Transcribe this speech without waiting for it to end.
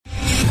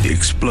The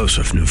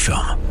explosive new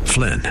film,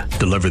 Flynn,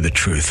 deliver the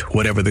truth,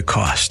 whatever the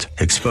cost,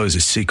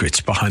 exposes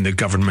secrets behind the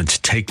government's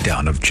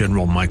takedown of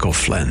General Michael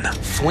Flynn.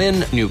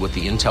 Flynn knew what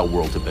the intel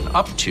world had been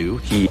up to.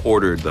 He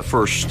ordered the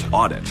first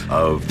audit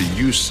of the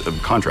use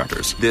of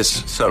contractors.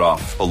 This set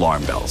off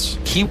alarm bells.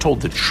 He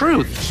told the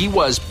truth. He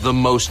was the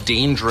most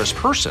dangerous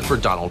person for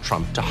Donald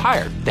Trump to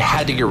hire. They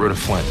had to get rid of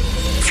Flynn.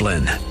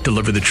 Flynn,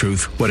 deliver the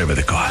truth, whatever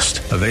the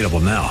cost. Available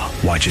now.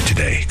 Watch it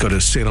today. Go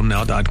to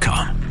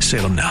salemnow.com.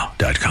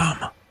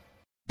 salemnow.com.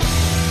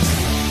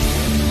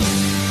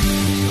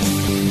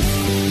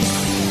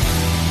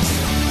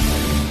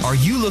 Are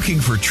you looking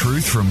for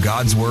truth from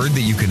God's Word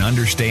that you can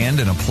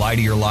understand and apply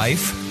to your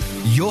life?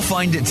 You'll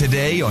find it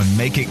today on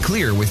Make It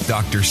Clear with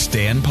Dr.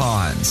 Stan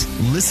Pons.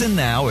 Listen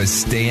now as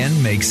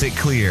Stan makes it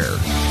clear.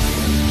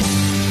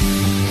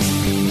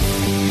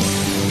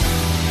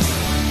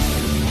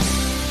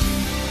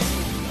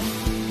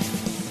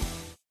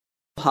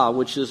 Aloha,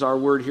 which is our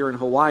word here in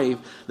Hawaii,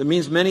 that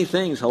means many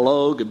things.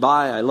 Hello,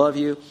 goodbye, I love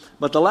you.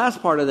 But the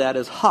last part of that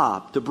is ha,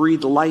 to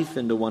breathe life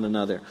into one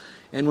another.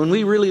 And when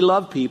we really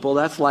love people,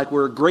 that's like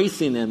we're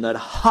gracing them. That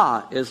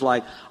ha is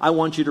like, I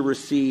want you to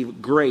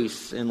receive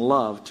grace and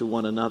love to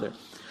one another.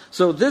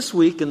 So this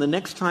week and the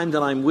next time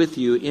that I'm with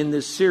you in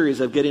this series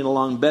of getting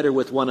along better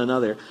with one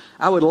another,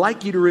 I would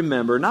like you to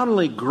remember not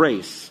only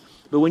grace,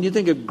 but when you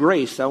think of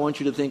grace, I want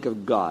you to think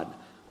of God.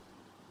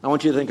 I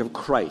want you to think of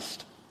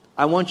Christ.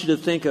 I want you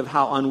to think of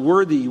how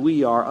unworthy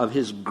we are of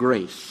His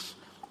grace.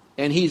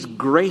 And He's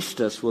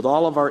graced us with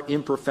all of our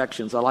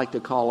imperfections. I like to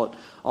call it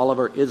all of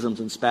our isms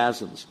and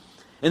spasms.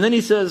 And then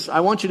He says, I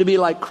want you to be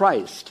like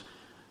Christ.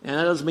 And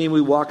that doesn't mean we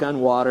walk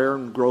on water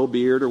and grow a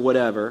beard or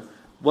whatever.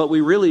 What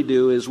we really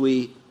do is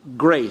we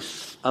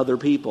grace other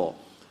people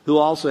who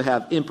also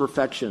have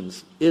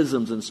imperfections,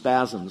 isms and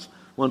spasms.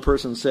 One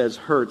person says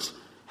hurts,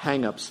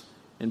 hang-ups,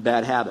 and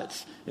bad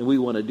habits. And we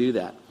want to do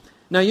that.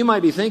 Now, you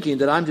might be thinking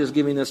that I'm just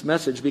giving this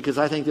message because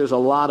I think there's a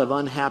lot of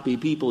unhappy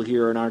people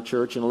here in our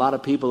church and a lot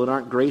of people that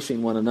aren't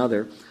gracing one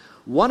another.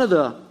 One of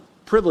the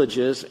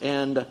privileges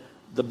and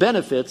the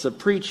benefits of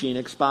preaching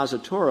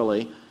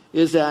expositorily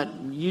is that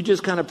you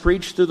just kind of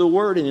preach through the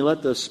Word and you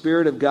let the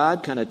Spirit of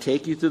God kind of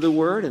take you through the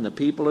Word and the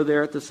people are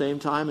there at the same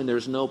time and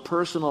there's no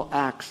personal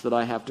axe that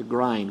I have to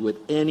grind with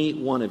any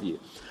one of you.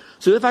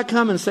 So if I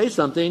come and say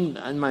something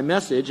in my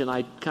message and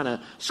I kind of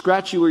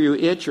scratch you where you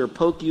itch or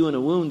poke you in a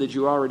wound that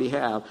you already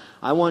have,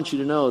 I want you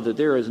to know that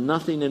there is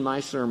nothing in my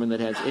sermon that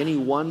has any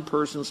one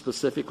person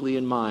specifically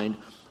in mind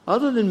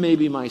other than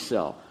maybe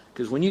myself.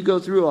 Because when you go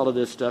through all of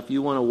this stuff,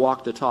 you want to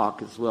walk the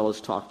talk as well as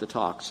talk the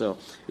talk. So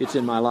it's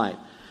in my life.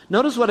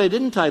 Notice what I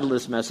didn't title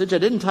this message. I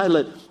didn't title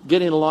it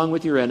Getting Along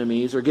with Your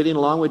Enemies or Getting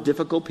Along with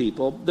Difficult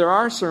People. There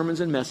are sermons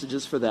and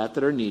messages for that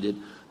are needed.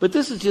 But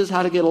this is just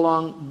how to get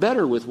along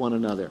better with one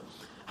another.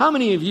 How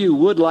many of you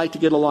would like to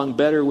get along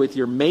better with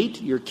your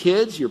mate, your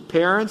kids, your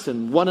parents,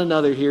 and one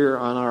another here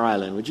on our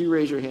island? Would you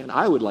raise your hand?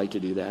 I would like to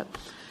do that.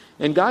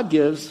 And God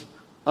gives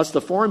us the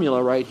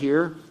formula right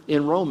here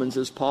in Romans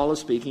as Paul is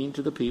speaking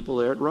to the people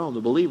there at Rome, the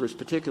believers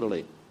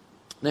particularly.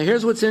 Now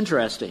here's what's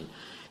interesting.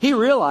 He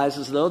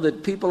realizes, though,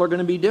 that people are going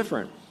to be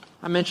different.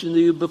 I mentioned to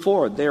you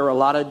before, there are a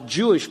lot of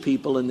Jewish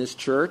people in this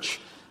church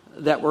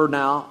that were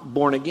now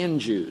born-again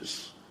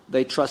Jews.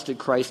 They trusted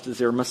Christ as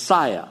their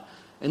Messiah.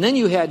 And then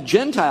you had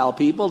Gentile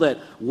people that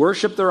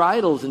worshiped their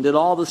idols and did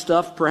all the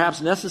stuff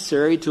perhaps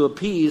necessary to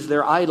appease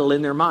their idol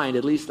in their mind.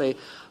 At least they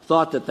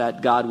thought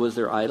that God was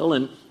their idol.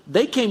 And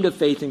they came to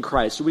faith in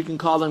Christ. So we can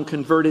call them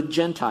converted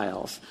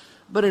Gentiles.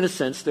 But in a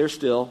sense, they're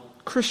still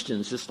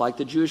Christians, just like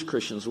the Jewish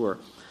Christians were.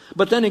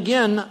 But then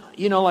again,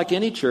 you know, like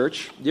any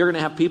church, you're going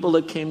to have people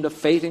that came to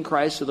faith in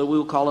Christ, so that we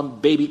will call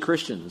them baby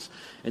Christians.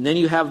 And then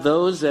you have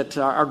those that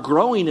are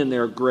growing in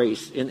their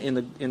grace, in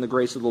the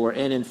grace of the Lord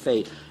and in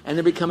faith. And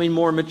they're becoming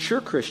more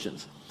mature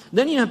Christians.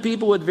 Then you have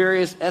people with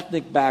various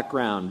ethnic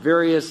background,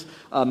 various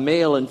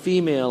male and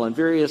female, and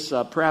various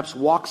perhaps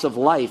walks of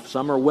life.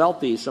 Some are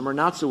wealthy, some are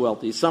not so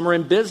wealthy. Some are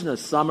in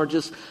business, some are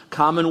just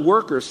common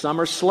workers,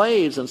 some are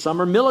slaves, and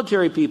some are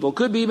military people.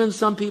 Could be even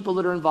some people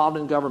that are involved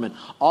in government.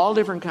 All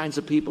different kinds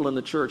of people in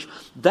the church.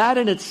 That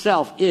in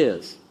itself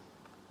is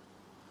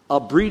a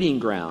breeding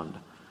ground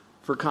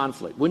for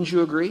conflict. Wouldn't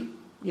you agree?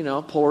 You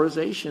know,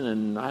 polarization,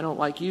 and I don't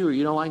like you, or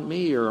you don't like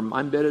me, or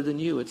I'm better than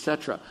you,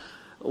 etc.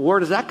 Where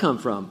does that come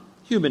from?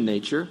 Human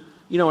nature.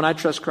 You know, when I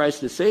trust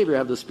Christ as Savior, I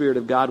have the Spirit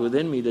of God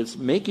within me that's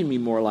making me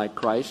more like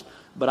Christ,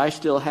 but I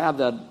still have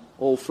that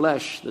old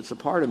flesh that's a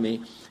part of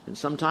me, and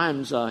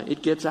sometimes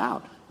it gets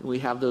out, and we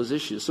have those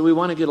issues. So we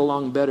want to get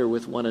along better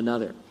with one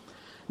another.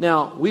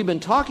 Now, we've been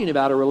talking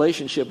about a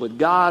relationship with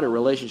God, a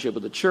relationship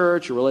with the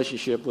church, a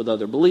relationship with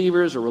other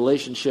believers, a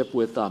relationship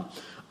with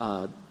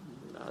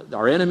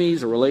our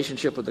enemies, a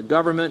relationship with the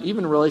government,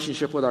 even a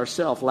relationship with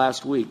ourselves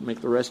last week.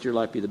 Make the rest of your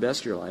life be the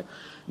best of your life.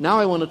 Now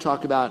I want to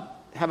talk about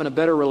having a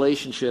better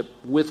relationship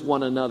with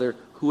one another,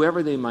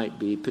 whoever they might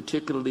be,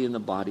 particularly in the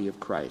body of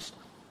Christ.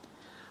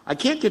 I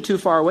can't get too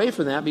far away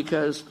from that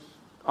because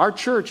Our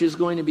church is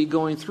going to be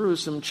going through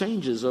some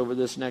changes over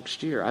this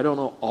next year. I don't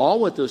know all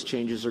what those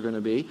changes are going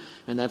to be,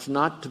 and that's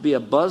not to be a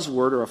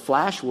buzzword or a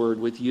flash word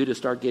with you to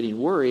start getting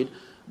worried,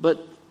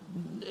 but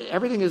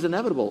everything is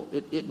inevitable.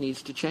 It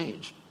needs to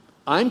change.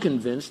 I'm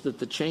convinced that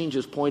the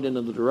changes point in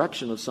the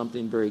direction of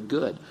something very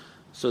good,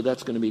 so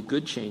that's going to be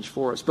good change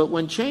for us. But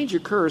when change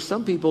occurs,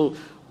 some people,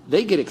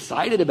 they get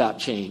excited about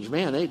change.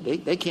 Man,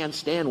 they can't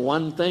stand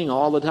one thing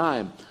all the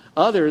time.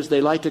 Others,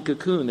 they like to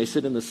cocoon. They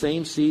sit in the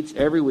same seats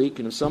every week,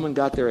 and if someone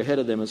got there ahead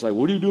of them, it's like,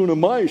 what are you doing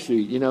in my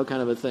seat?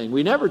 Kind of a thing.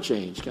 We never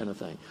change kind of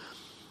thing.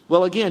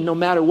 Well, again, no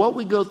matter what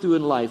we go through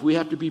in life, we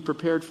have to be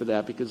prepared for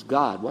that because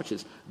God, watch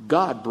this,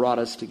 God brought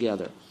us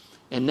together.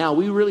 And now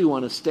we really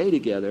want to stay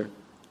together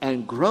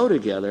and grow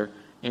together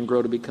and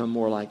grow to become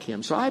more like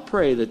Him. So I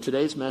pray that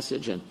today's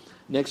message and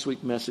next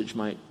week's message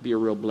might be a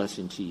real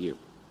blessing to you.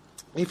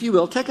 If you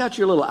will, take out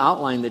your little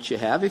outline that you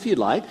have, if you'd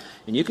like,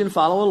 and you can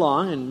follow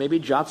along and maybe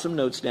jot some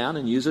notes down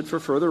and use it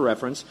for further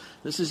reference.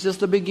 This is just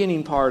the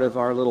beginning part of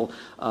our little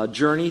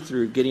journey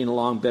through getting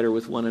along better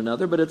with one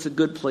another, but it's a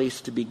good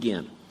place to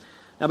begin.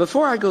 Now,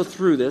 before I go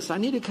through this, I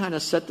need to kind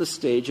of set the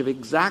stage of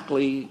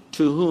exactly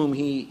to whom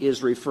he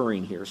is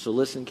referring here, so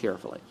listen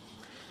carefully.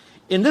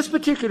 In this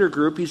particular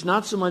group, he's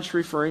not so much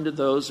referring to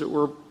those that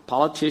were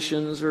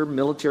politicians or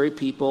military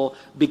people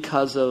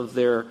because of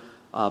their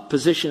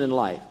position in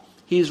life.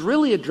 He's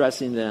really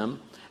addressing them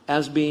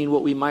as being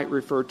what we might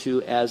refer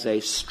to as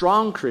a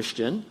strong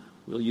Christian,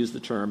 we'll use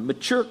the term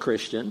mature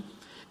Christian,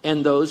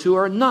 and those who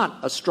are not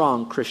a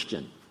strong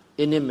Christian,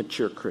 an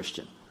immature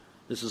Christian.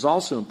 This is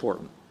also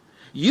important.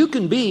 You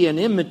can be an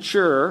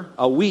immature,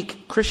 a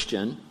weak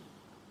Christian,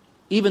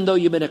 even though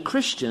you've been a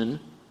Christian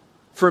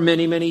for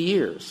many, many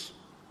years.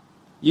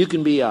 You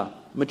can be a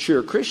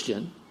mature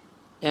Christian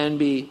and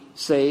be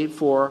saved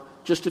for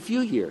just a few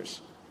years.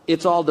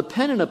 It's all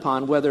dependent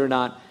upon whether or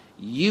not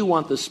you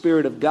want the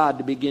Spirit of God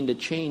to begin to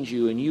change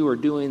you, and you are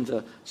doing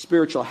the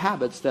spiritual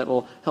habits that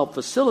will help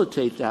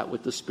facilitate that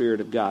with the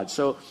Spirit of God.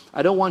 So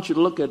I don't want you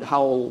to look at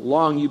how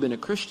long you've been a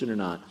Christian or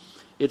not.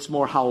 It's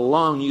more how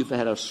long you've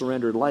had a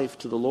surrendered life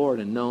to the Lord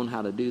and known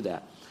how to do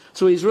that.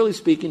 So he's really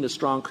speaking to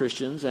strong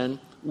Christians and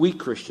weak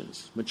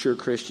Christians, mature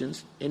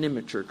Christians and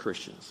immature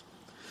Christians.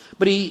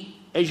 But he,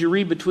 as you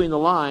read between the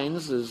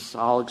lines, as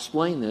I'll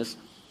explain this,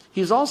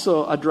 he's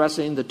also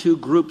addressing the two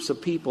groups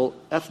of people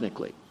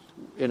ethnically.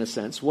 In a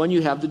sense. One,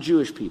 you have the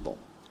Jewish people.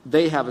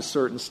 They have a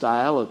certain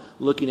style of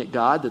looking at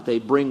God that they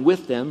bring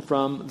with them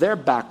from their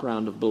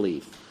background of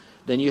belief.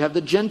 Then you have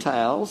the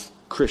Gentiles,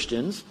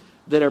 Christians,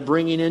 that are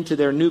bringing into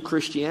their new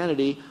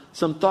Christianity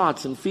some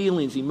thoughts and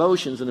feelings,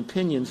 emotions and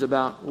opinions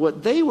about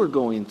what they were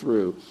going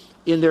through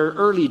in their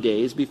early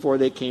days before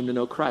they came to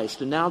know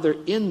Christ. And now they're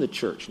in the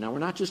church. Now we're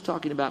not just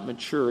talking about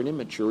mature and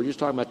immature. We're just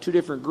talking about two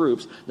different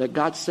groups that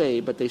got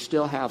saved, but they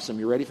still have some,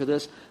 you ready for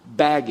this?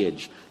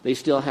 Baggage. They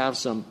still have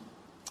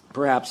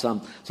perhaps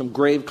some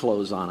grave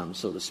clothes on them,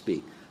 so to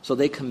speak. So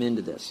they come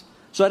into this.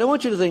 So I don't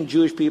want you to think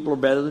Jewish people are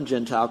better than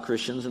Gentile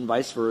Christians and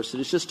vice versa.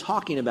 It's just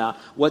talking about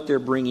what they're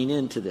bringing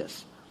into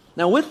this.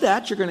 Now with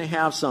that, you're going to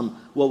have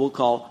some, what we'll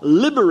call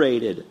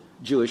liberated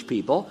Jewish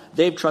people.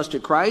 They've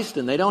trusted Christ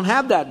and they don't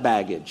have that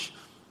baggage.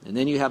 And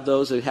then you have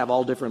those that have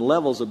all different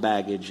levels of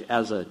baggage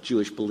as a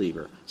Jewish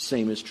believer.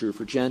 Same is true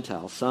for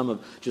Gentiles. Some have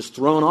just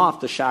thrown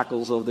off the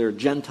shackles of their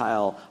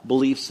Gentile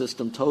belief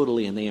system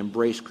totally and they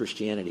embrace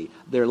Christianity.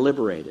 They're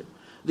liberated.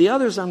 The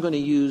others I'm going to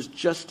use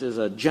just as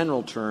a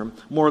general term,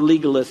 more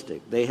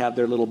legalistic. They have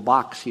their little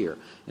box here.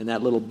 And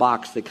that little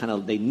box,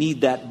 they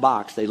need that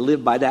box. They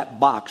live by that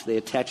box. They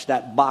attach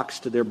that box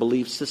to their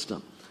belief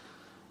system.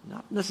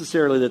 Not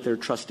necessarily that they're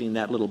trusting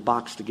that little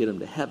box to get them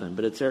to heaven,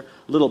 but it's their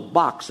little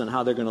box on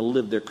how they're going to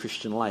live their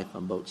Christian life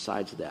on both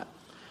sides of that.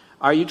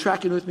 Are you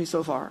tracking with me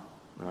so far?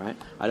 All right.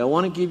 I don't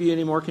want to give you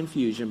any more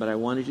confusion, but I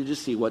wanted you to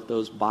see what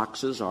those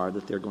boxes are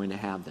that they're going to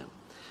have them.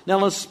 Now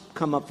let's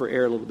come up for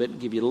air a little bit and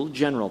give you a little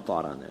general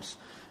thought on this.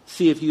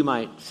 See if you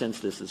might sense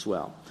this as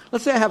well.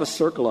 Let's say I have a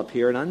circle up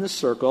here, and on this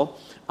circle,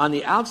 on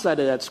the outside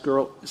of that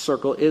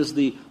circle is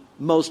the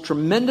most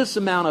tremendous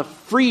amount of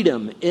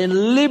freedom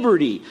and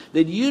liberty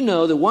that you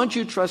know that once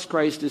you trust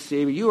Christ as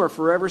Savior, you are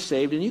forever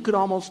saved and you could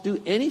almost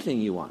do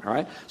anything you want, all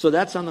right? So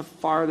that's on the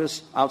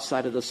farthest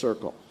outside of the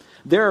circle.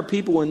 There are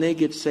people when they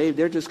get saved,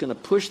 they're just going to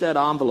push that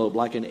envelope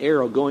like an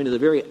arrow going to the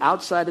very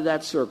outside of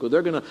that circle.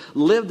 They're going to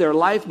live their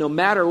life no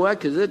matter what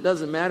because it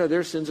doesn't matter,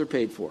 their sins are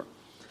paid for.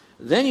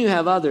 Then you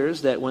have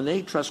others that when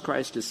they trust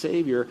Christ as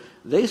Savior,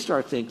 they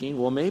start thinking,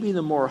 well, maybe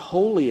the more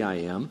holy I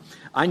am,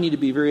 I need to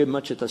be very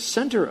much at the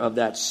center of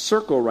that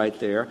circle right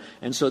there.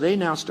 And so they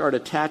now start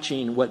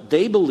attaching what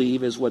they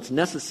believe is what's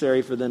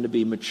necessary for them to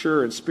be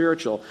mature and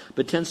spiritual,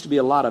 but tends to be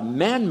a lot of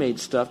man-made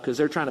stuff because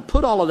they're trying to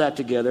put all of that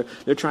together.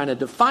 They're trying to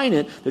define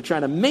it. They're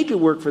trying to make it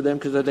work for them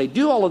because if they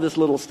do all of this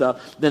little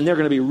stuff, then they're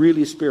going to be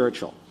really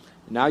spiritual.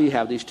 Now you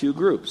have these two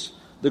groups.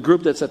 The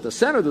group that's at the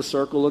center of the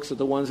circle looks at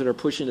the ones that are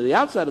pushing to the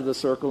outside of the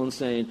circle and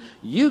saying,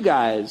 you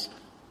guys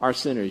are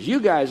sinners.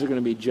 You guys are going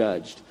to be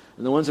judged.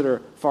 And the ones that are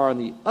far on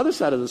the other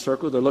side of the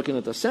circle, they're looking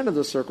at the center of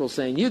the circle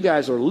saying, you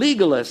guys are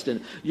legalist and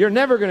you're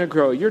never going to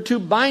grow. You're too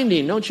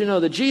binding. Don't you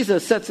know that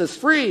Jesus sets us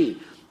free?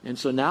 And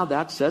so now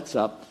that sets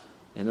up,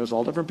 and there's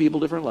all different people,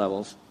 different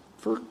levels,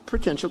 for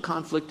potential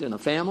conflict in a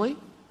family,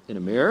 in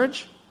a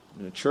marriage,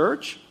 in a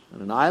church,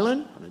 on an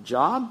island, on a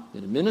job,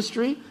 in a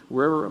ministry,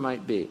 wherever it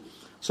might be.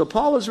 So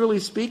Paul is really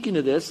speaking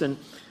to this and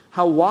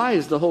how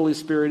wise the Holy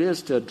Spirit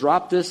is to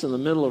drop this in the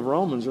middle of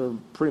Romans, or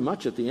pretty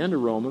much at the end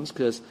of Romans,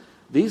 because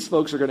these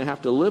folks are going to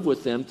have to live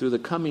with them through the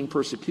coming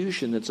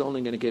persecution that's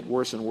only going to get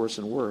worse and worse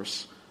and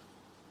worse.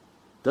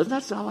 Doesn't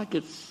that sound like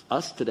it's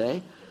us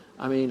today?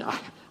 I mean,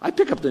 I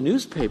pick up the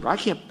newspaper. I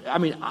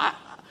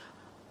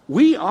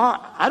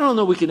don't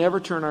know we can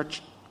ever turn our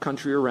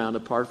country around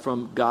apart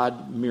from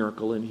God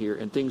miracle in here,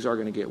 and things are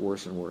going to get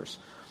worse and worse.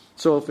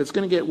 So if it's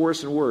going to get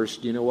worse and worse,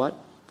 you know what?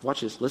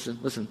 Watch this.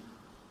 Listen.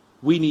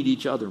 We need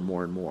each other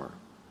more and more.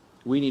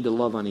 We need to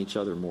love on each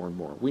other more and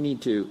more. We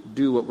need to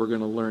do what we're going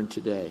to learn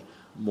today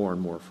more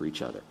and more for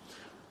each other.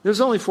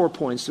 There's only 4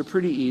 points. They're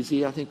pretty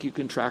easy. I think you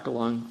can track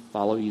along,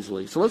 follow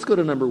easily. So let's go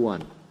to number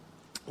 1.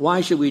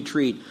 Why should we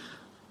treat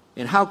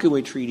and how can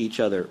we treat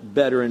each other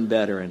better and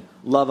better and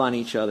love on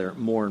each other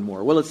more and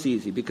more? Well, it's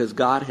easy because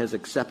God has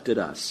accepted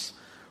us.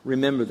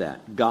 Remember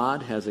that.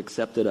 God has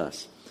accepted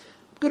us.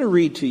 I'm going to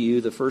read to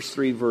you the first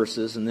 3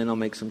 verses and then I'll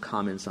make some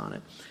comments on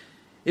it.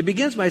 It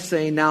begins by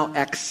saying, now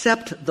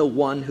accept the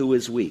one who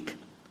is weak.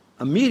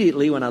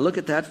 Immediately when I look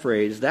at that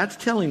phrase, that's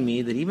telling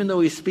me that even though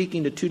he's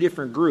speaking to 2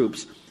 different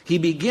groups, he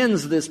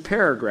begins this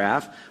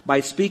paragraph by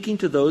speaking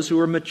to those who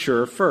are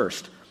mature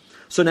first.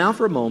 So now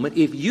for a moment,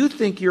 if you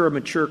think you're a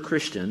mature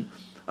Christian,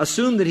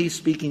 assume that he's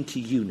speaking to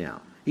you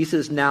now. He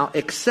says, now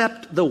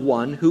accept the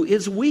one who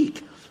is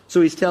weak.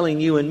 So he's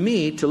telling you and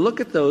me to look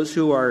at those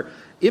who are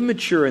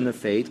immature in the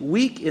faith,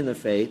 weak in the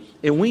faith,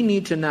 and we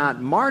need to not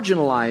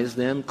marginalize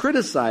them,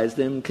 criticize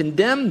them,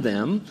 condemn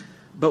them,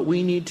 but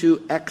we need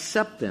to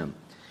accept them.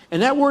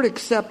 And that word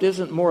accept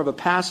isn't more of a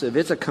passive,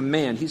 it's a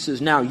command. He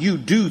says, now you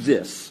do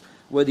this,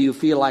 whether you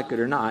feel like it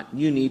or not.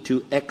 You need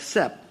to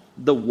accept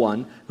the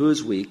one who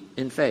is weak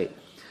in faith.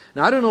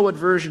 Now, I don't know what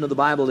version of the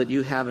Bible that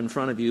you have in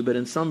front of you, but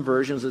in some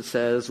versions it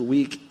says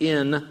weak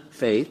in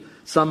faith.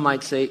 Some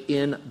might say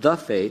in the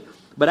faith.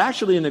 But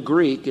actually in the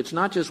Greek, it's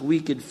not just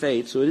weak in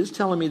faith. So it is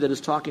telling me that it's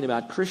talking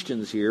about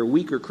Christians here,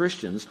 weaker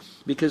Christians,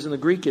 because in the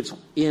Greek it's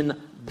in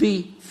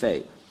the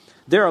faith.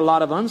 There are a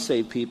lot of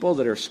unsaved people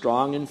that are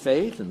strong in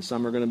faith, and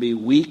some are going to be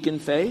weak in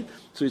faith.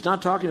 So he's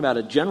not talking about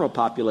a general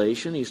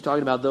population. He's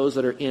talking about those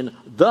that are in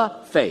the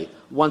faith,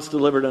 once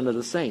delivered unto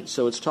the saints.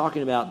 So it's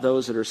talking about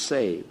those that are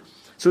saved.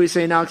 So he's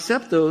saying, now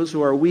accept those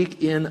who are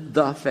weak in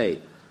the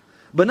faith.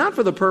 But not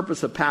for the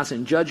purpose of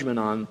passing judgment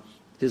on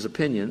his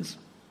opinions.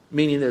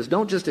 Meaning this,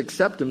 don't just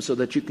accept them so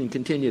that you can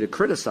continue to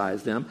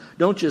criticize them.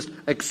 Don't just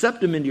accept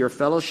them into your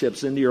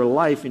fellowships, into your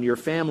life, into your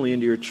family,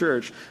 into your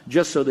church,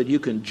 just so that you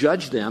can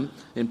judge them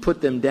and put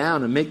them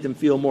down and make them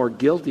feel more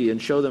guilty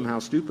and show them how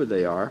stupid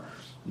they are.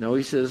 No,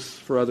 he says,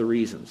 for other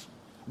reasons.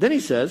 Then he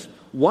says,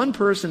 one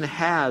person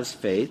has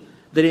faith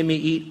that he may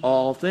eat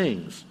all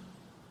things.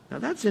 Now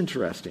that's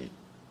interesting.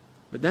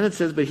 But then it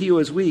says, but he who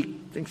is weak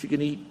thinks he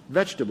can eat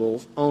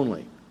vegetables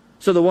only.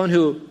 So the one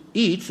who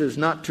eats is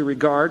not to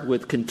regard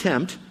with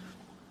contempt.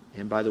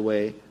 And by the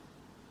way,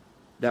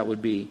 that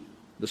would be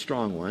the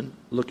strong one,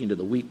 looking to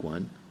the weak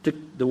one.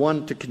 The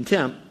one to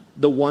contempt,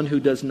 the one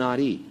who does not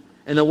eat.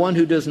 And the one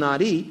who does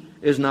not eat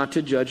is not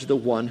to judge the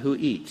one who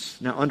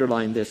eats. Now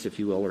underline this, if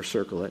you will, or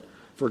circle it.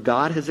 For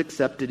God has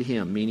accepted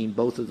him, meaning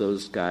both of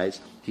those guys,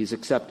 he's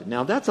accepted.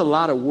 Now that's a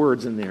lot of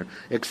words in there.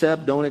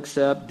 Accept, don't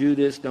accept, do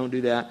this, don't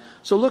do that.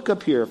 So look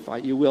up here,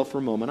 if you will, for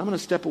a moment. I'm going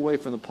to step away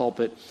from the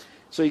pulpit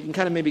so you can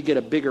kind of maybe get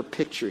a bigger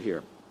picture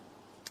here.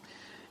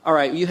 All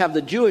right, you have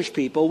the Jewish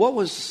people. What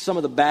was some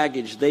of the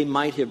baggage they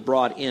might have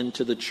brought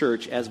into the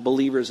church as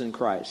believers in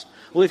Christ?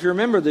 Well, if you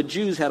remember, the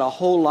Jews had a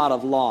whole lot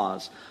of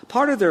laws.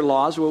 Part of their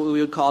laws were what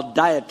we would call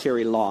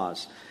dietary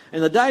laws.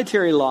 And the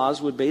dietary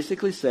laws would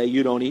basically say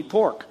you don't eat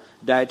pork.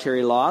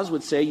 Dietary laws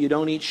would say you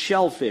don't eat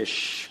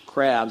shellfish,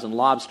 crabs and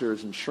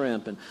lobsters and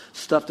shrimp and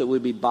stuff that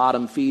would be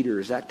bottom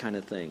feeders, that kind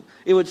of thing.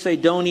 It would say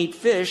don't eat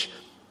fish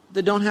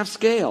that don't have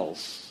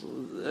scales.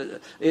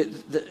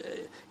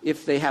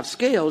 If they have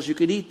scales, you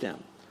could eat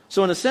them.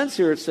 So in a sense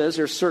here it says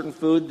there's certain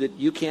food that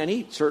you can't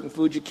eat, certain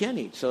food you can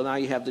eat. So now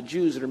you have the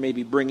Jews that are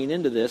maybe bringing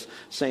into this,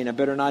 saying I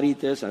better not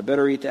eat this, I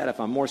better eat that. If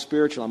I'm more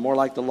spiritual, I'm more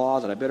like the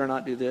laws, and I better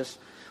not do this.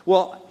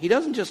 Well, he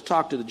doesn't just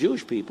talk to the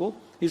Jewish people,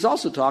 he's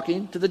also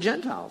talking to the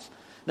Gentiles.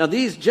 Now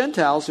these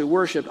Gentiles who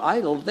worshipped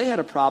idols, they had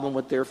a problem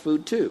with their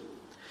food too.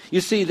 You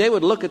see, they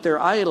would look at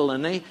their idol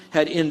and they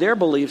had in their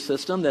belief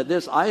system that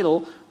this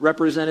idol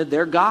represented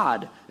their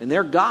God. And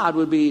their God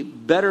would be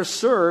better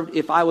served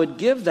if I would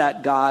give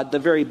that God the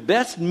very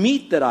best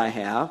meat that I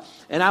have,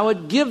 and I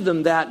would give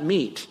them that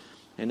meat.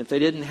 And if they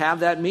didn't have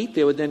that meat,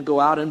 they would then go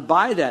out and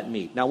buy that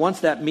meat. Now, once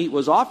that meat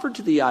was offered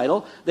to the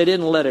idol, they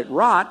didn't let it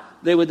rot.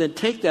 They would then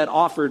take that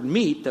offered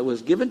meat that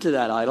was given to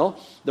that idol.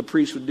 The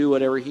priest would do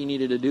whatever he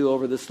needed to do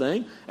over this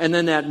thing. And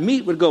then that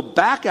meat would go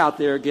back out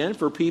there again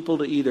for people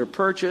to either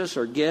purchase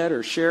or get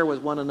or share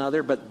with one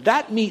another. But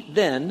that meat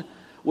then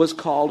was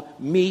called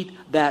meat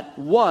that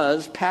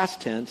was, past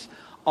tense,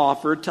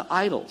 offered to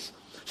idols.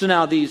 So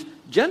now these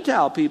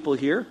Gentile people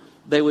here,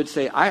 they would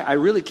say, I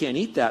really can't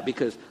eat that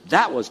because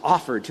that was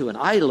offered to an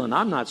idol and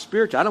I'm not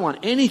spiritual. I don't want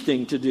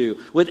anything to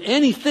do with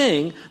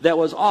anything that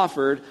was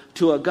offered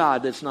to a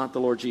God that's not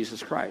the Lord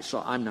Jesus Christ.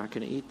 So I'm not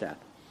going to eat that.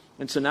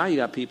 And so now you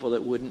got people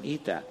that wouldn't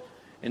eat that.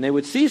 And they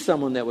would see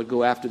someone that would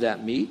go after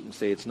that meat and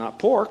say, it's not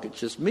pork, it's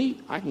just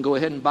meat. I can go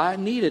ahead and buy it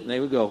and eat it. And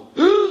they would go,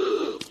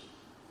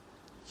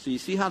 So you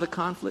see how the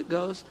conflict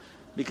goes?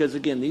 Because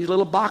again, these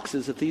little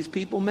boxes that these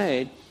people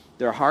made,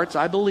 their hearts,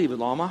 I believe with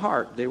all my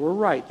heart, they were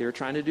right. They were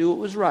trying to do what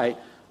was right,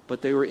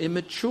 but they were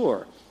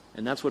immature.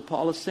 And that's what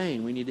Paul is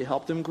saying. We need to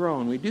help them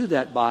grow. And we do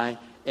that by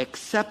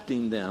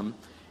accepting them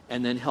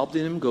and then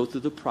helping them go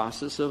through the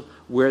process of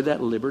where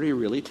that liberty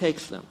really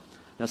takes them.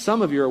 Now,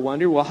 some of you are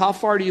wondering, well, how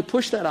far do you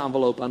push that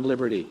envelope on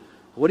liberty?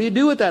 What do you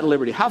do with that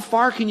liberty? How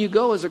far can you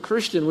go as a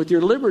Christian with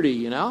your liberty,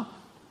 you know?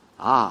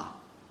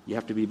 You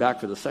have to be back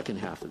for the second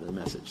half of the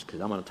message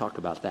because I'm going to talk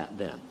about that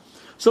then.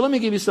 So let me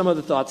give you some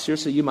other thoughts here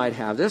so you might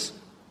have this.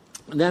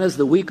 And that is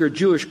the weaker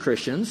Jewish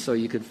Christians, so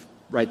you could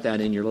write that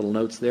in your little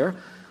notes there,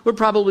 would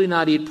probably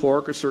not eat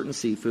pork or certain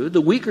seafood.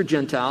 The weaker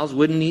Gentiles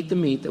wouldn't eat the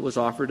meat that was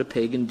offered to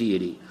pagan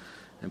deity.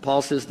 And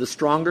Paul says the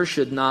stronger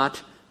should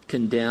not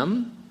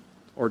condemn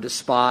or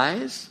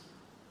despise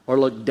or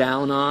look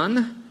down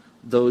on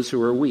those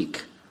who are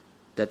weak,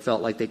 that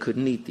felt like they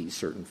couldn't eat these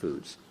certain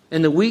foods.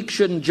 And the weak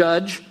shouldn't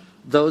judge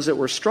those that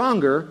were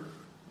stronger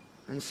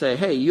and say,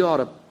 hey, you ought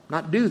to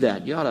not do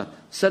that. You ought to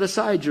set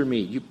aside your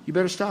meat. You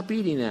better stop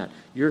eating that.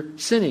 You're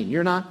sinning.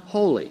 You're not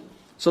holy.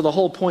 So the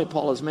whole point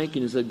Paul is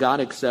making is that God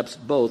accepts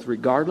both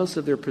regardless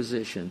of their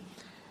position,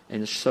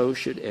 and so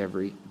should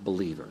every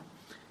believer.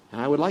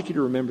 And I would like you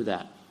to remember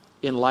that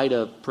in light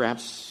of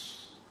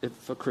perhaps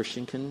if a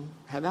Christian can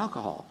have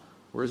alcohol.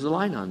 Where's the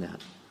line on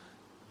that?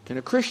 Can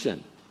a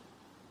Christian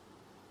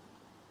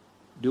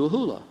do a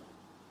hula?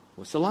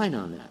 What's the line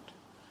on that?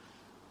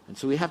 And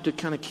so we have to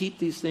kind of keep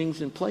these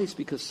things in place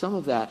because some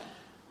of that,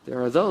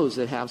 there are those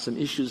that have some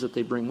issues that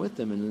they bring with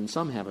them, and then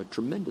some have a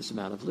tremendous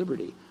amount of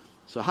liberty.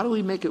 So how do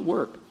we make it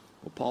work?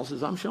 Well, Paul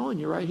says, I'm showing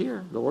you right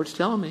here. The Lord's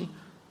telling me,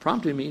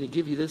 prompting me to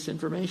give you this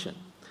information.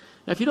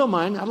 Now, if you don't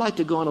mind, I'd like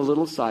to go on a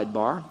little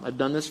sidebar. I've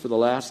done this for the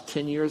last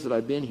 10 years that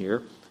I've been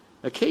here.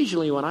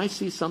 Occasionally, when I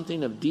see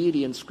something of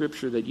deity in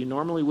Scripture that you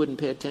normally wouldn't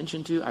pay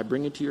attention to, I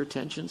bring it to your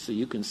attention so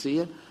you can see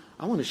it.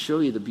 I want to show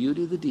you the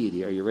beauty of the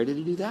deity. Are you ready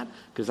to do that?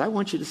 Because I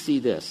want you to see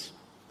this,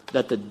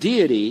 that the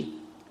deity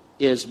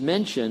is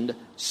mentioned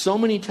so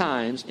many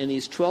times in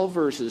these 12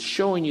 verses,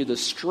 showing you the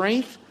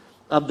strength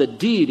of the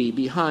deity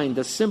behind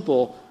the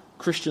simple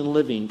Christian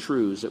living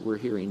truths that we're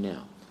hearing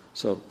now.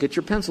 So get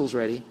your pencils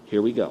ready.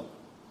 Here we go.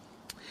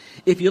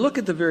 If you look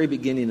at the very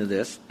beginning of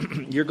this,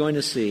 you're going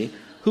to see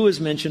who is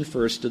mentioned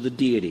first to the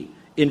deity.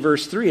 In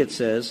verse 3 it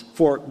says,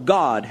 for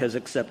God has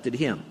accepted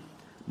him.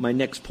 My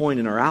next point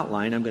in our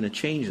outline, I'm going to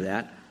change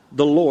that.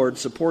 The Lord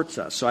supports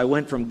us. So I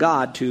went from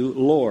God to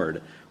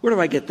Lord. Where do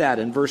I get that?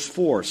 In verse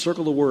 4,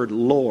 circle the word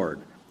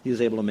Lord. He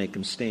was able to make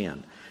him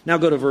stand. Now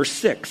go to verse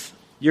 6.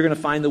 You're going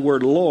to find the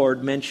word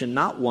Lord mentioned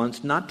not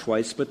once, not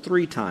twice, but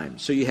 3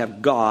 times. So you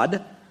have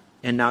God,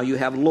 and now you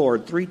have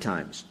Lord 3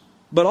 times.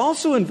 But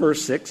also in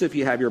verse 6, if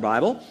you have your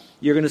Bible,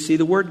 you're going to see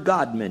the word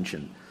God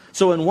mentioned.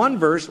 So in one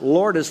verse,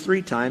 Lord is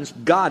 3 times,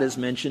 God is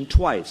mentioned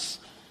twice.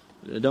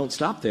 Don't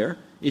stop there.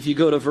 If you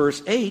go to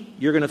verse 8,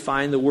 you're going to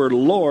find the word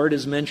Lord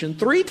is mentioned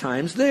 3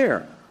 times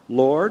there.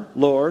 Lord,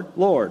 Lord,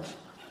 Lord.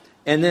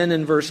 And then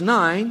in verse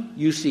 9,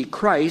 you see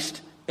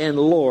Christ and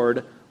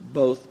Lord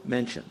both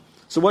mentioned.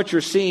 So what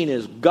you're seeing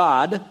is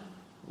God,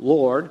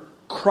 Lord,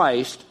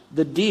 Christ,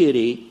 the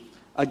deity.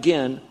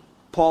 Again,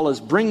 Paul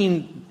is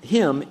bringing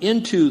him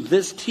into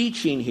this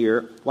teaching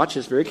here. Watch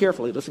this very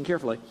carefully. Listen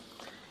carefully.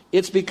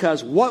 It's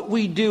because what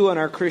we do in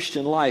our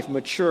Christian life,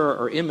 mature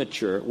or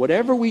immature,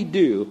 whatever we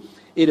do,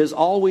 it is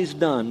always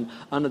done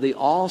under the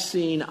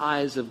all-seeing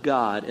eyes of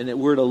God, and that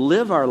we're to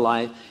live our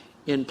life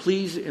in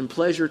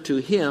pleasure to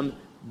him,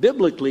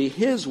 biblically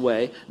his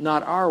way,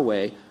 not our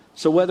way.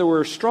 So whether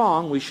we're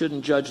strong, we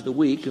shouldn't judge the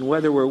weak, and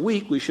whether we're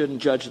weak, we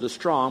shouldn't judge the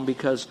strong,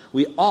 because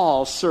we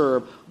all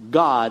serve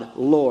God,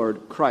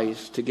 Lord,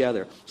 Christ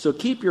together. So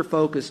keep your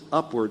focus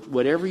upward.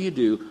 Whatever you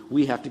do,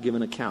 we have to give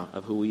an account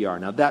of who we are.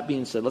 Now that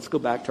being said, let's go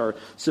back to our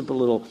simple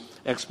little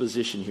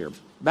exposition here.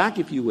 Back,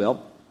 if you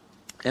will,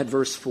 at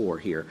verse 4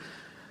 here.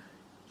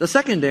 The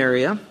second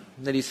area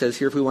that he says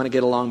here, if we want to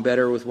get along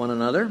better with one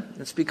another,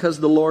 it's because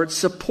the Lord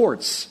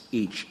supports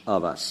each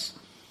of us.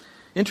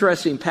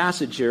 Interesting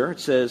passage here.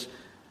 It says,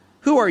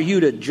 who are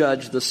you to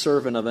judge the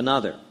servant of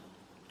another?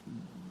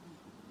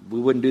 We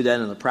wouldn't do that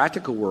in the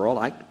practical world.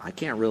 I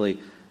can't really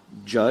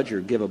judge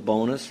or give a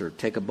bonus or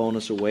take a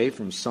bonus away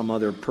from some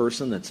other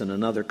person that's in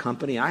another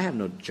company. I have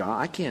no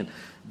job. I can't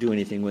do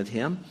anything with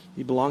him.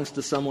 He belongs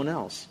to someone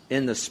else.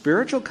 In the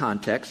spiritual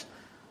context,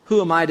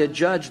 who am I to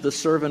judge the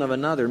servant of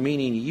another?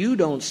 Meaning, you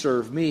don't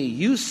serve me,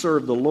 you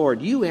serve the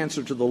Lord, you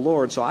answer to the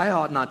Lord, so I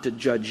ought not to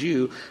judge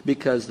you,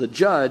 because the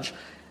judge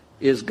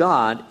is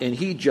God and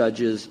he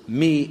judges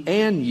me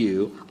and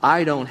you.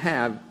 I don't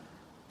have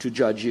to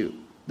judge you.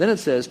 Then it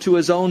says, to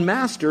his own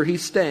master he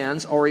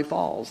stands or he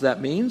falls. That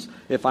means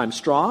if I'm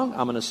strong,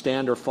 I'm going to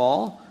stand or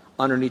fall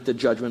underneath the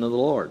judgment of the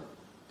Lord.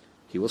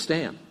 He will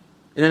stand.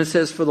 And then it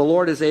says, for the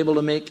Lord is able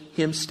to make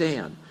him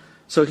stand.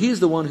 So he's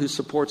the one who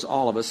supports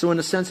all of us. So in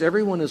a sense,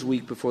 everyone is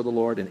weak before the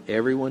Lord and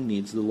everyone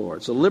needs the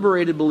Lord. So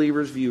liberated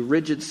believers view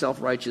rigid,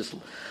 self-righteous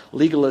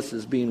legalists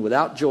as being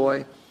without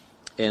joy,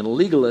 and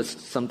legalists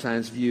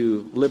sometimes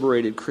view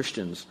liberated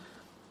Christians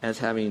as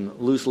having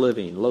loose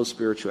living, low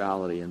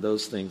spirituality, and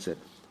those things that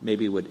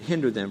maybe would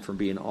hinder them from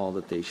being all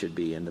that they should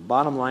be. And the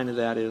bottom line of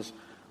that is,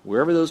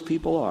 wherever those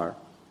people are,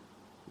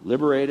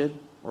 liberated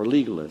or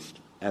legalist,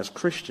 as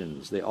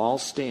Christians, they all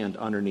stand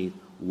underneath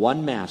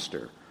one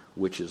master,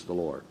 which is the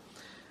Lord.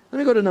 Let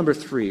me go to number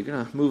 3. I'm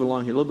going to move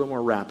along here a little bit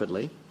more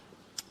rapidly.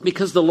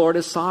 Because the Lord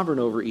is sovereign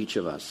over each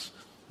of us.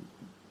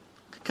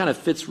 It kind of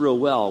fits real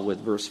well with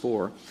verse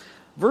 4.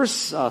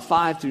 Verse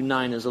 5 through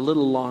 9 is a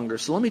little longer,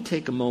 so let me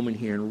take a moment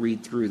here and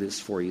read through this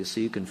for you so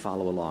you can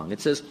follow along.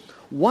 It says,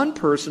 one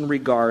person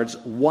regards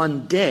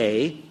one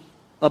day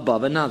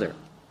above another.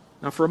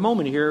 Now for a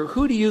moment here,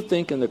 who do you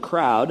think in the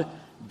crowd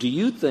do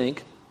you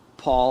think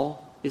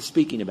Paul is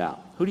speaking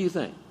about? Who do you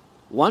think?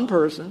 One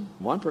person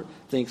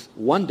thinks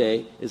one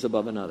day is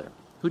above another.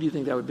 Who do you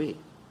think that would be?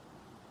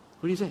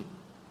 Who do you think?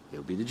 It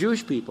would be the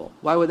Jewish people.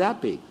 Why would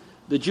that be?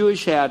 The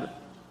Jewish had,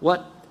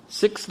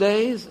 6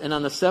 days? And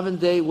on the 7th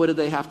day, what did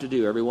they have to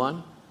do,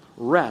 everyone?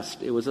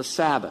 Rest. It was a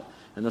Sabbath.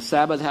 And the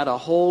Sabbath had a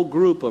whole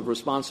group of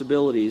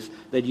responsibilities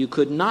that you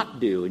could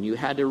not do. And you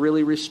had to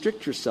really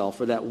restrict yourself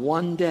for that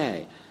one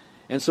day.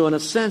 And so in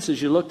a sense,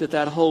 as you looked at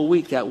that whole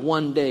week, that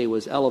one day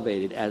was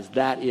elevated as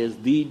that is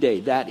the day.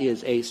 That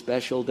is a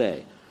special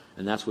day.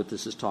 And that's what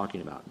this is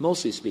talking about.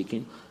 Mostly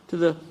speaking to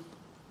the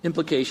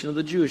implication of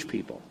the Jewish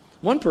people.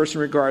 One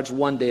person regards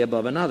one day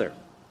above another.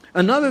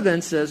 Another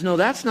then says, no,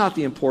 that's not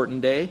the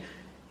important day.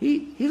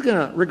 He's going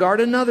to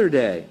regard another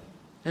day.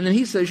 And then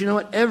he says, you know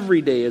what?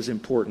 Every day is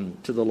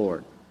important to the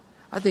Lord.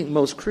 I think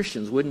most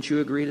Christians, wouldn't you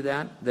agree to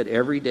that? That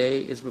every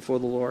day is before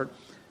the Lord?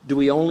 Do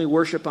we only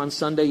worship on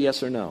Sunday?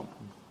 Yes or no?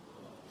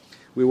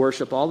 We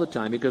worship all the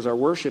time because our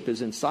worship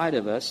is inside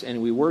of us,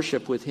 and we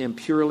worship with him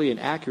purely and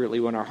accurately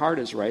when our heart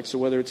is right. So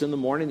whether it's in the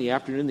morning, the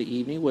afternoon, the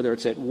evening, whether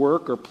it's at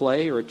work or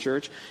play or at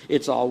church,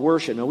 it's all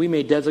worship. Now we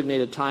may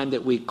designate a time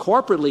that we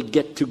corporately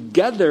get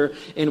together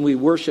and we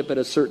worship at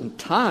a certain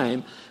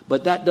time,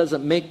 but that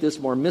doesn't make this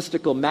more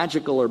mystical,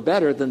 magical, or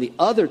better than the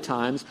other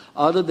times,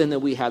 other than that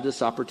we have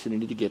this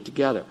opportunity to get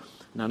together.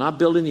 Now, I'm not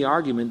building the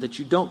argument that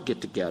you don't get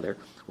together.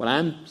 What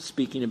I'm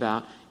speaking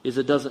about is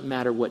it doesn't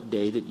matter what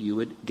day that you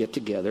would get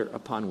together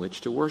upon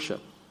which to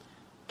worship.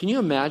 Can you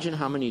imagine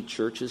how many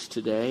churches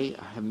today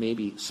have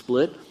maybe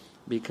split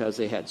because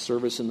they had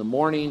service in the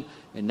morning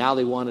and now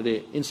they wanted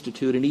to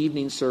institute an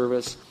evening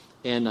service,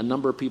 and a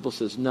number of people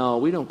says, no,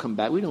 we don't come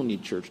back, we don't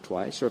need church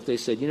twice. Or if they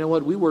said, you know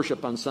what, we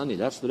worship on Sunday,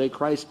 that's the day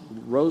Christ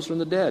rose from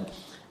the dead.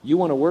 You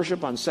want to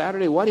worship on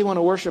Saturday? Why do you want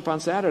to worship on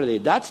Saturday?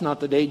 That's not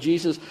the day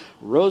Jesus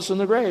rose from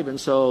the grave. And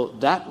so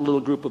that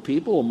little group of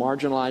people will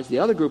marginalize the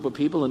other group of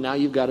people, and now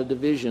you've got a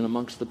division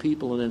amongst the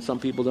people, and then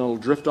some people will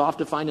drift off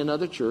to find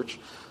another church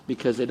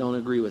because they don't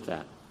agree with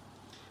that.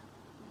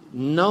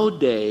 No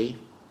day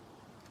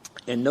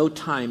and no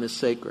time is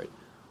sacred.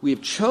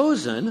 We've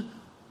chosen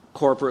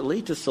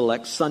corporately to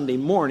select Sunday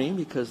morning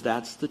because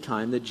that's the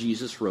time that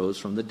Jesus rose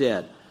from the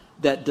dead.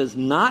 That does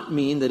not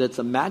mean that it's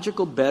a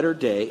magical better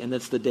day and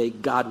it's the day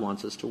God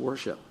wants us to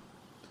worship.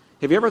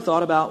 Have you ever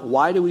thought about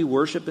why do we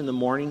worship in the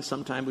morning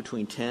sometime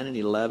between 10 and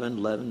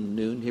 11 and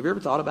noon? Have you ever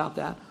thought about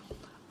that?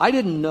 I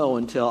didn't know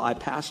until I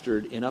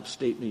pastored in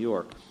upstate New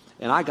York,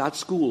 and I got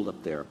schooled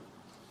up there.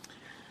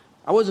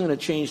 I wasn't going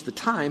to change the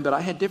time, but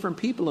I had different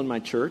people in my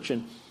church,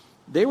 and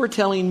they were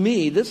telling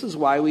me this is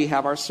why we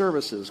have our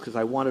services, because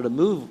I wanted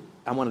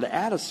to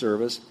add a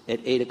service at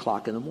 8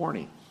 o'clock in the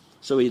morning.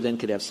 So we then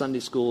could have Sunday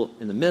school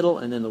in the middle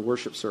and then the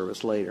worship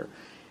service later.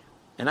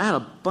 And I had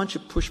a bunch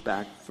of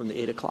pushback from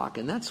the 8 o'clock,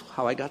 and that's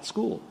how I got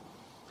schooled.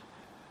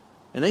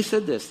 And they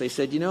said this. They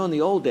said, in the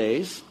old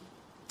days,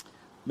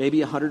 maybe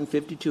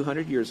 150,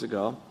 200 years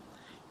ago,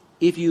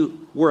 if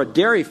you were a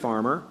dairy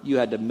farmer, you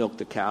had to milk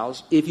the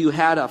cows. If you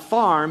had a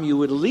farm, you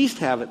would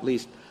have at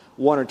least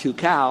 1 or 2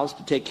 cows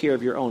to take care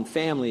of your own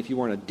family if you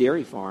weren't a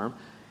dairy farm.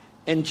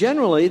 And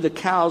generally, the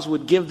cows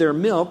would give their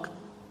milk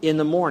in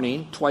the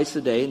morning, twice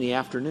a day in the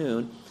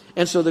afternoon.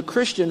 And so the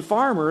Christian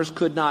farmers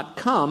could not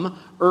come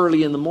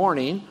early in the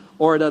morning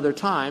or at other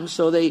times,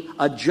 so they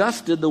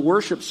adjusted the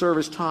worship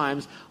service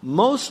times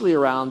mostly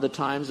around the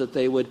times that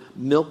they would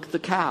milk the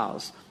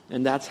cows.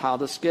 And that's how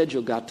the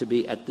schedule got to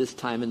be at this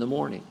time in the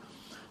morning.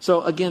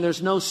 So again,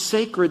 there's no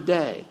sacred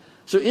day.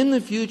 So in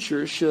the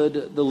future,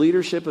 should the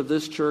leadership of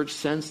this church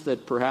sense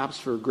that perhaps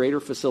for greater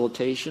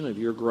facilitation of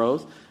your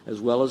growth,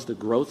 as well as the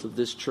growth of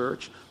this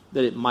church,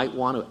 that it might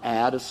want to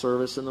add a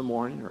service in the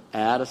morning, or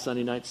add a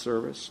Sunday night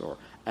service, or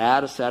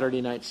add a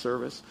Saturday night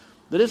service,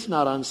 that it's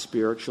not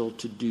unspiritual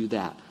to do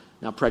that.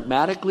 Now,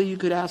 pragmatically, you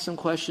could ask some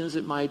questions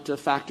that might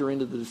factor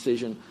into the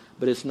decision,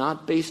 but it's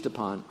not based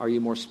upon, are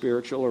you more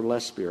spiritual or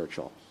less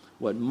spiritual?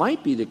 What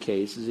might be the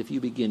case is if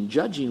you begin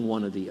judging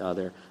one or the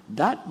other,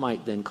 that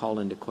might then call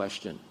into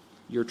question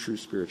your true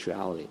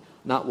spirituality,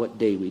 not what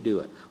day we do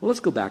it. Well, let's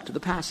go back to the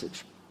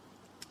passage.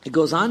 It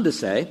goes on to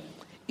say,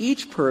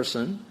 each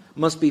person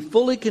must be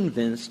fully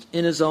convinced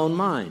in his own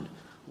mind.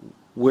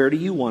 Where do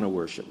you want to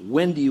worship?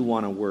 When do you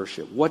want to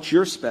worship? What's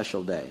your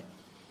special day?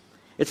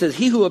 It says,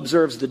 he who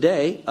observes the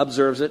day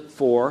observes it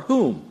for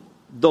whom?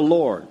 The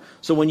Lord.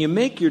 So when you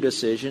make your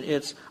decision,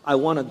 it's, I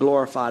want to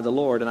glorify the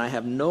Lord, and I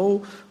have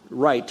no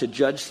right to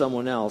judge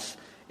someone else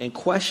and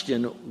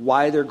question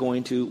why they're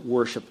going to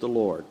worship the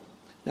Lord.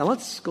 Now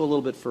let's go a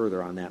little bit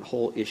further on that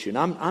whole issue.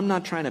 Now I'm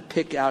not trying to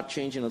pick out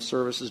changing of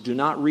services. Do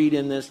not read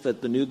in this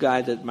that the new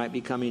guy that might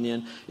be coming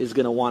in is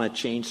going to want to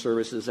change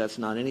services. That's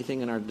not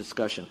anything in our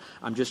discussion.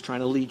 I'm just trying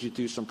to lead you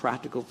through some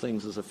practical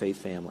things as a faith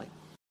family.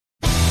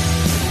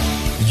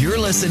 You're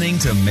listening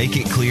to Make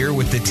It Clear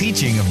with the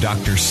teaching of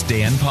Dr.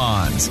 Stan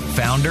Pons,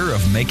 founder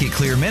of Make It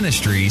Clear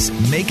Ministries.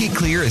 Make It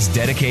Clear is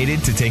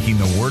dedicated to taking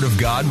the Word of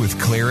God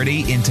with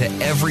clarity into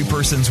every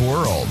person's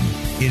world.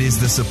 It is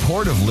the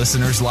support of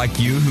listeners like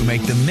you who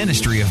make the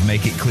ministry of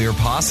Make It Clear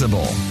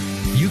possible.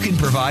 You can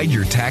provide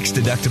your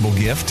tax-deductible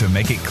gift to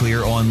Make It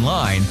Clear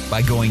online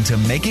by going to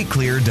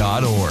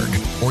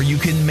makeitclear.org, or you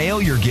can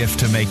mail your gift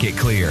to Make It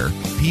Clear,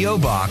 P.O.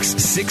 Box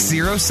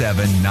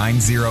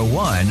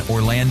 607901,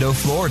 Orlando,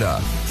 Florida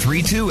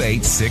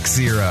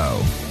 32860.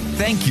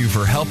 Thank you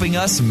for helping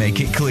us make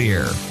it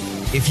clear.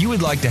 If you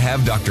would like to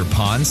have Dr.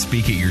 Pons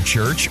speak at your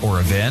church or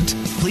event,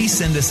 please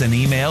send us an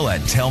email at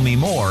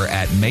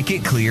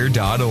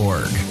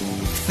tellmemore@makeitclear.org.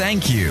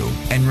 Thank you,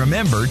 and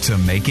remember to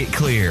make it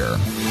clear.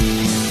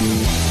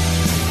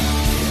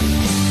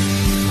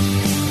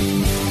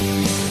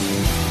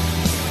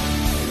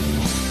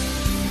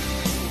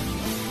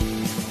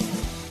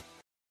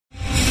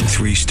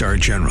 Three-star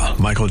General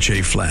Michael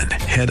J. Flynn,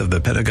 head of the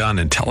Pentagon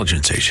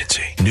Intelligence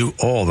Agency, knew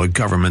all the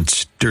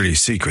government's dirty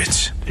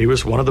secrets. He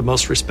was one of the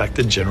most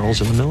respected generals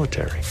in the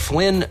military.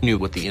 Flynn knew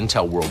what the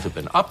intel world had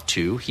been up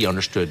to. He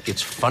understood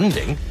its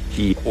funding.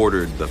 He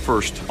ordered the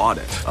first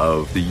audit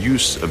of the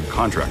use of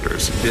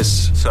contractors.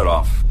 This set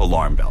off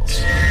alarm bells.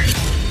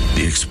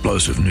 The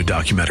explosive new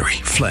documentary,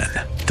 Flynn,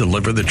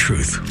 Deliver the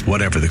Truth,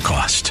 Whatever the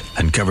Cost,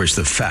 uncovers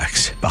the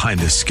facts behind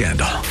this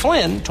scandal.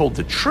 Flynn told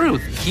the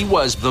truth. He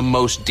was the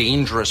most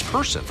dangerous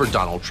person for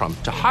Donald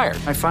Trump to hire.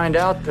 I find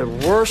out the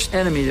worst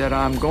enemy that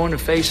I'm going to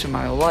face in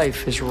my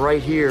life is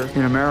right here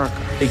in America.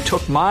 They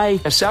took my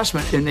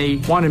assessment and they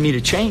wanted me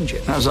to change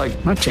it. And I was like,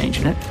 I'm not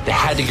changing it. They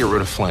had to get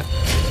rid of Flynn.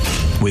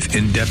 With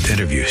in-depth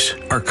interviews,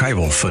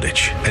 archival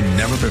footage, and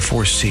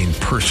never-before-seen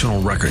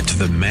personal records of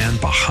the man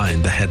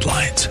behind the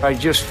headlines. I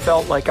just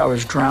felt like I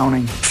was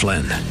drowning.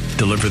 Flynn,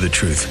 Deliver the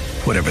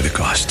Truth, Whatever the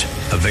Cost.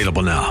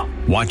 Available now.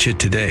 Watch it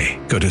today.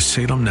 Go to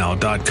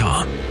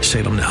salemnow.com.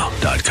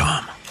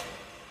 salemnow.com.